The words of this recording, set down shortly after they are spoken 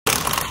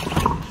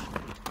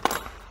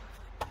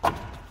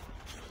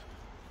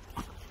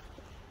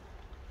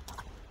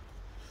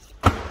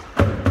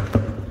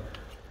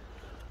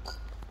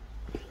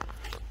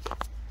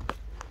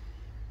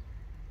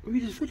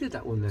we did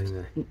that one down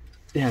there.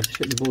 Yeah, just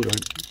hit the board on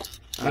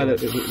it.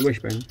 The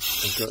wishbone.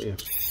 I've got you.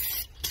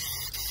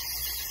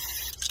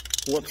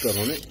 What's got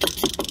on it?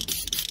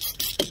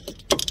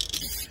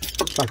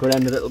 Backward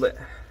end a little bit.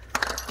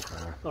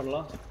 Not a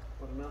lot.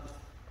 Not enough.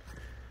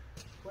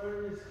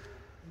 Where is...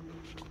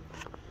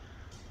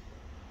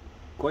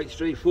 Quite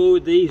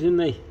straightforward these, isn't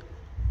they?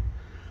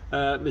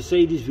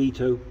 Mercedes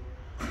Vito.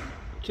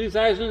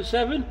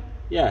 2007?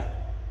 Yeah.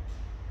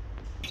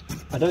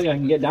 I don't think I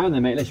can get down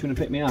there, mate, unless you want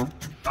to pick me up.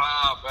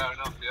 Ah, fair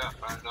enough, yeah.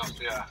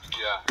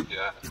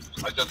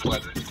 I don't know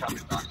whether it's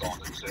coming back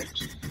on at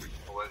 6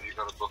 or whether you've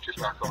got to book it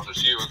back on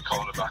as you and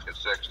Colin are back at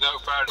 6. No,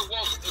 fair enough. It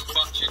wasn't as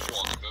much in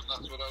one of them,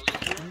 that's what I was...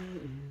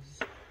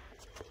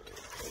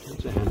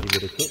 That's a handy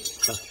bit of kit.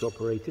 That's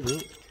operated,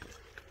 isn't it?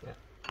 Yeah.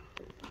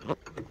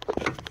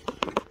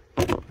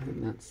 I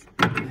think that's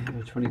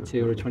a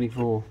 22 or a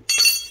 24.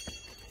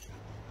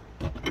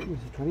 It's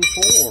a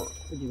 24.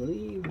 Would you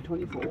believe? A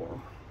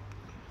 24.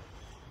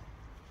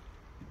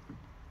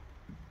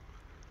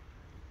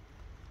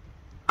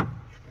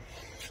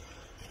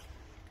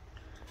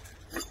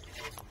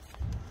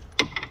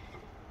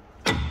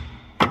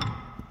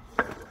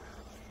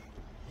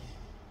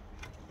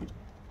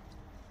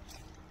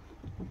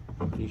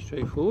 Pretty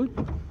straightforward.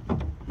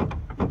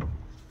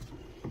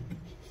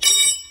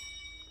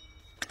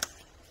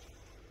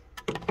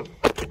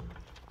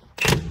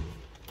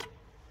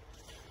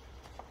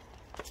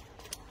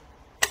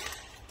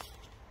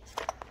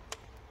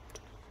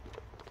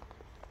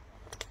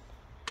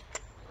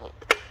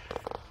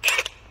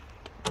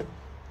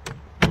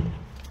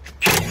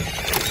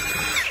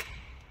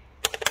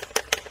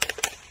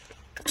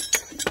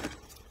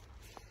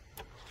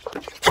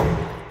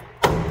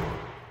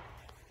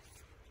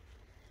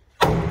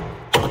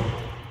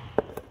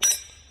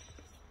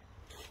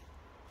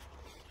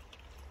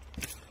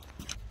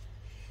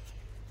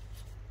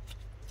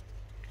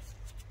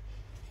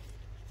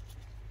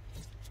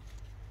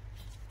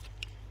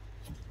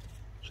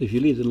 So if you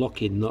leave the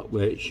lock-in not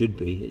where it should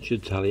be, it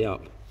should tally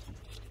up.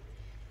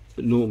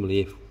 But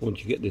normally, once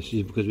you get this,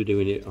 is because we're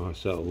doing it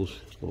ourselves,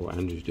 or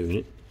Andrew's doing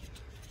it,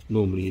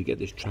 normally you get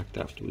this tracked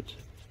afterwards.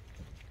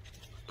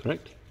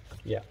 Correct?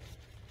 Yeah.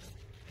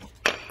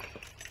 But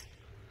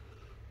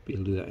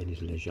he'll do that in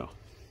his leisure.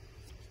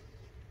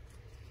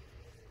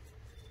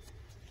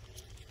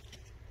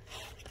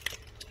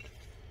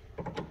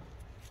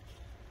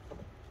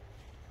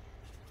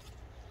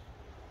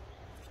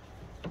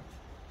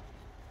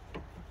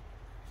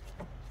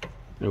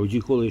 Now, would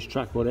you call this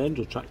track rod end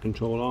or track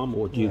control arm,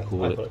 or what do you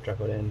call it? I call it track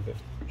rod end. But...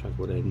 Track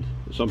rod end.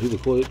 Some people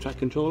call it track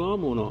control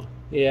arm or not?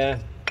 Yeah.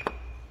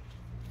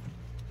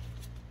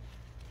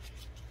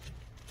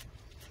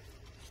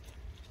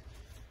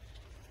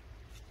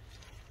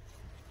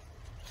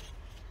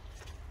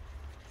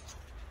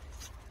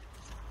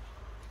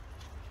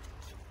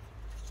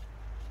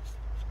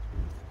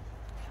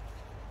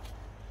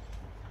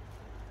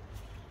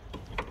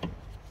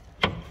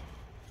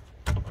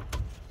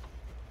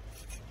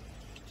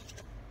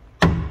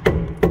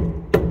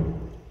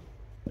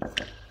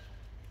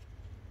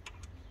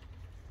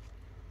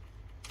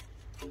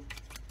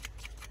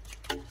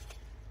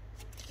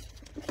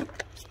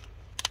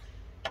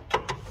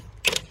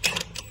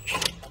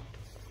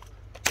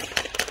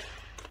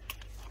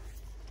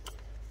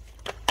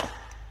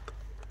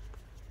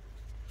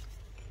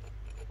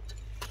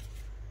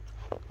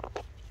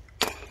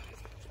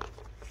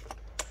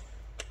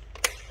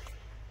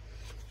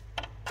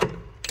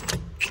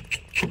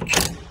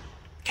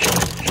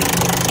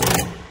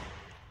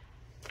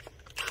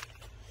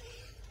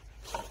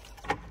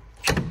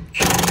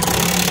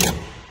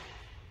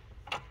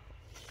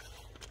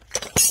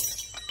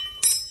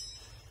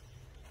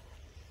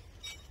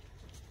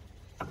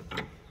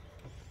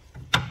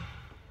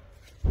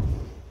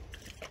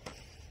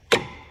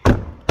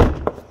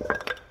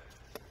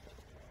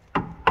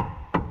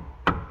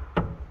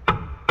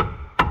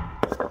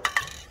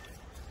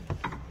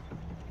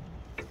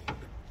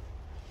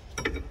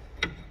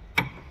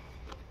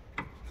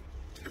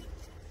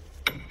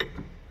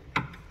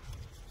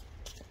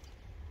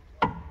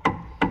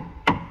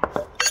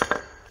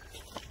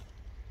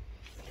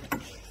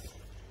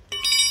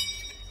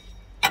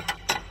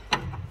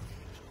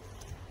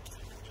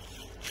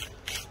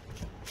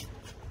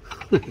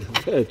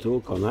 Fair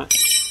talk on that,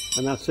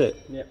 and that's it.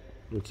 Yep.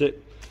 That's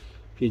it.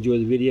 If you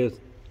enjoyed the video,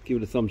 give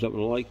it a thumbs up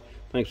and a like.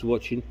 Thanks for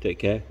watching. Take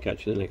care.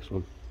 Catch you in the next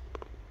one.